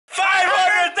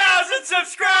1,000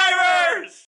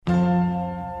 subscribers!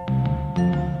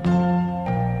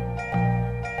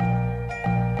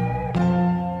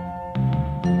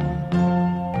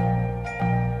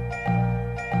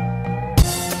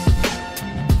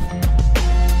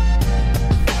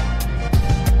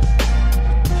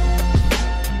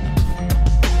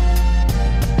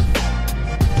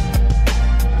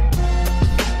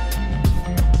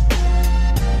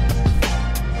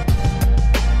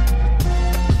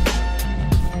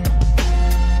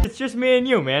 Just me and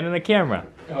you, man, and the camera.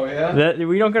 Oh yeah?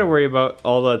 We don't gotta worry about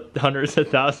all the hundreds of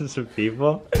thousands of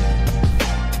people.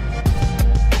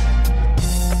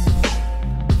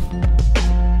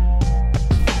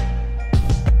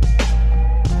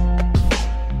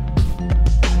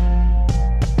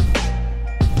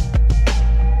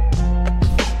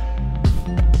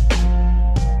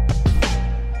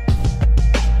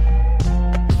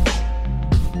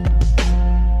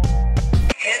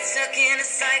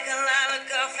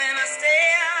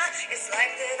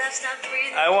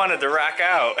 I wanted to rock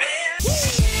out.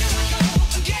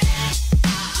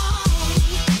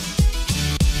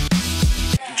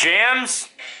 Jams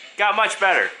got much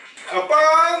better. Up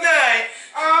all night,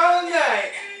 all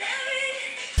night.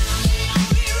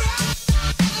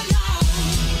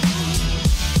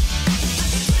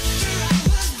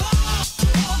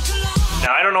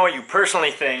 Now, I don't know what you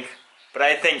personally think, but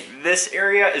I think this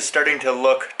area is starting to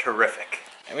look terrific.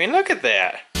 I mean, look at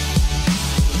that.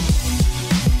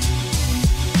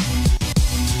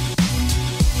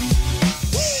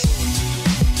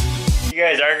 You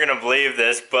guys aren't gonna believe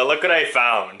this, but look what I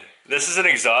found. This is an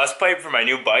exhaust pipe for my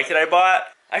new bike that I bought.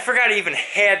 I forgot I even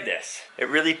had this. It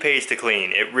really pays to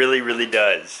clean. It really, really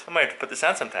does. I might have to put this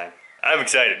on sometime. I'm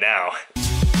excited now.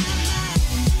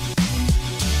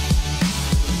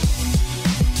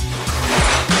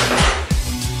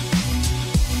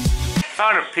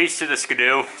 Found a piece to the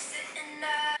skidoo.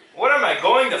 What am I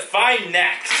going to find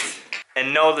next?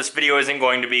 And no, this video isn't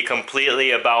going to be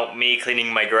completely about me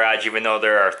cleaning my garage, even though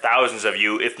there are thousands of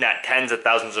you, if not tens of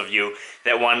thousands of you,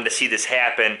 that wanted to see this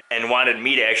happen and wanted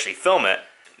me to actually film it.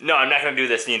 No, I'm not going to do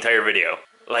this the entire video.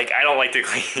 Like, I don't like to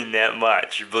clean that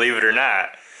much, believe it or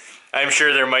not. I'm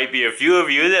sure there might be a few of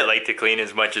you that like to clean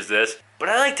as much as this, but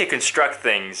I like to construct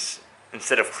things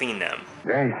instead of clean them.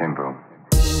 Very simple.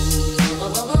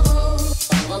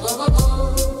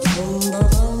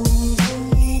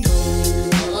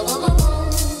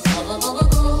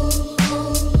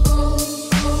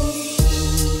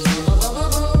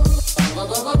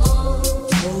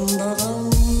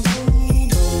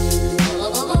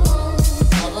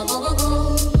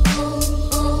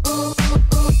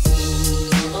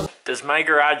 Does my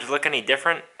garage look any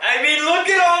different? I mean, look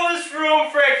at all this room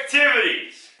for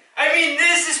activities. I mean,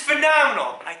 this is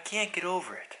phenomenal. I can't get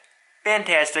over it.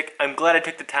 Fantastic. I'm glad I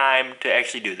took the time to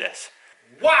actually do this.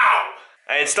 Wow!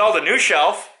 I installed a new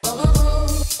shelf.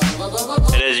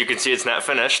 And as you can see, it's not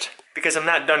finished because I'm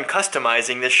not done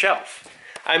customizing this shelf.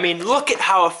 I mean, look at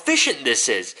how efficient this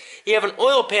is. You have an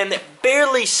oil pan that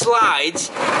barely slides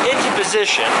into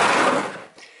position.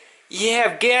 You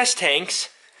have gas tanks,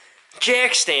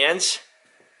 jack stands.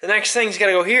 The next thing's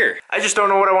gotta go here. I just don't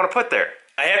know what I want to put there.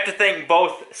 I have to thank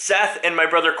both Seth and my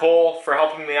brother Cole for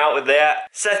helping me out with that.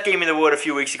 Seth gave me the wood a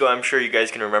few weeks ago. I'm sure you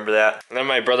guys can remember that. And then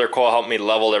my brother Cole helped me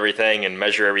level everything and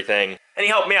measure everything. And he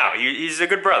helped me out. He's a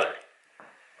good brother.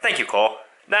 Thank you, Cole.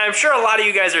 Now, I'm sure a lot of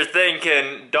you guys are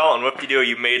thinking, Dalton, whoop-de-doo,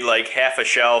 you made like half a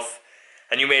shelf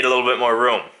and you made a little bit more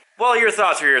room. Well, your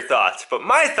thoughts are your thoughts, but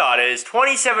my thought is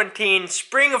 2017,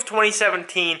 spring of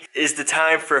 2017 is the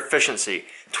time for efficiency.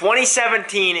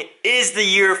 2017 is the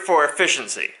year for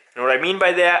efficiency. And what I mean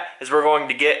by that is we're going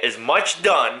to get as much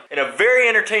done in a very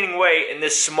entertaining way in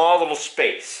this small little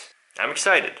space. I'm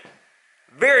excited.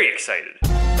 Very excited.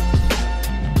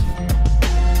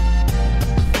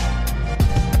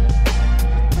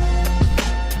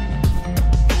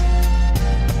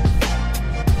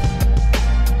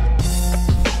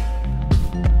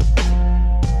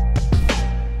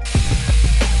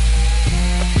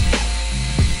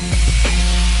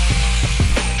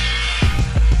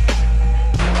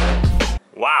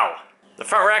 Wow, the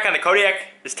front rack on the Kodiak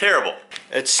is terrible.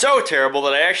 It's so terrible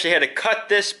that I actually had to cut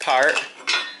this part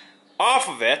off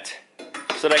of it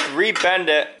so that I could rebend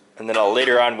it and then I'll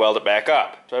later on weld it back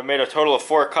up. So I've made a total of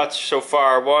 4 cuts so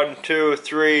far. 1, 2,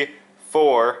 3,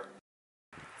 4.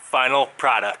 Final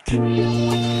product.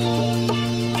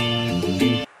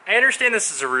 I understand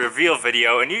this is a reveal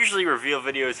video, and usually reveal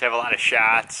videos have a lot of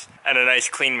shots and a nice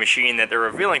clean machine that they're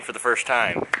revealing for the first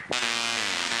time.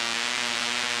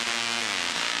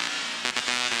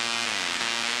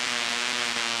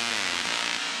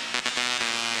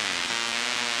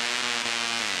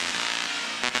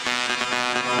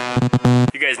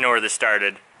 guys know where this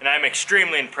started, and I'm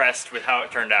extremely impressed with how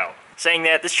it turned out. Saying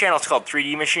that, this channel is called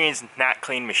 3D Machines, not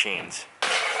Clean Machines.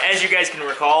 As you guys can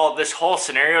recall, this whole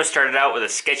scenario started out with a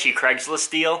sketchy Craigslist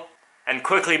deal, and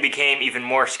quickly became even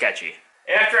more sketchy.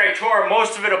 After I tore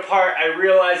most of it apart, I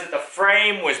realized that the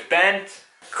frame was bent,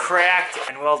 cracked,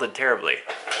 and welded terribly.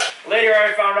 Later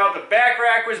I found out the back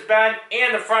rack was bent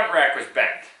and the front rack was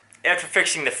bent. After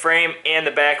fixing the frame and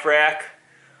the back rack,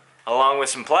 along with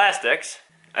some plastics,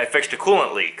 I fixed a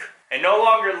coolant leak. It no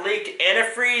longer leaked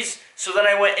antifreeze, so then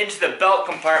I went into the belt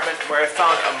compartment where I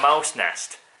found a mouse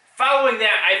nest. Following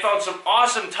that, I found some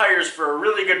awesome tires for a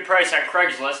really good price on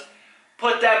Craigslist,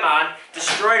 put them on,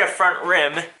 destroyed a front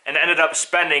rim, and ended up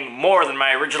spending more than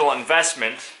my original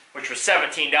investment, which was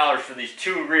 $17 for these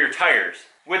 2 rear tires.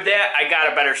 With that, I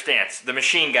got a better stance. The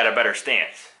machine got a better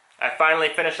stance. I finally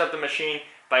finished up the machine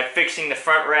by fixing the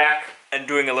front rack and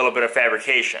doing a little bit of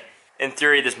fabrication. In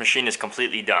theory, this machine is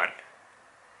completely done.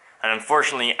 And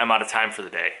unfortunately, I'm out of time for the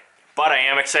day. But I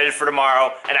am excited for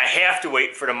tomorrow, and I have to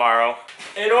wait for tomorrow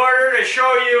in order to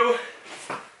show you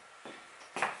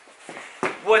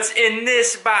what's in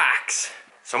this box.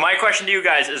 So my question to you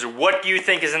guys is, what do you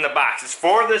think is in the box? It's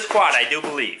for this quad, I do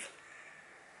believe.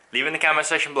 Leave in the comment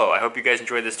section below. I hope you guys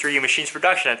enjoyed this 3D Machines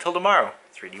production. Until tomorrow,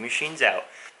 3D Machines out.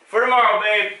 For tomorrow,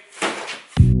 babe.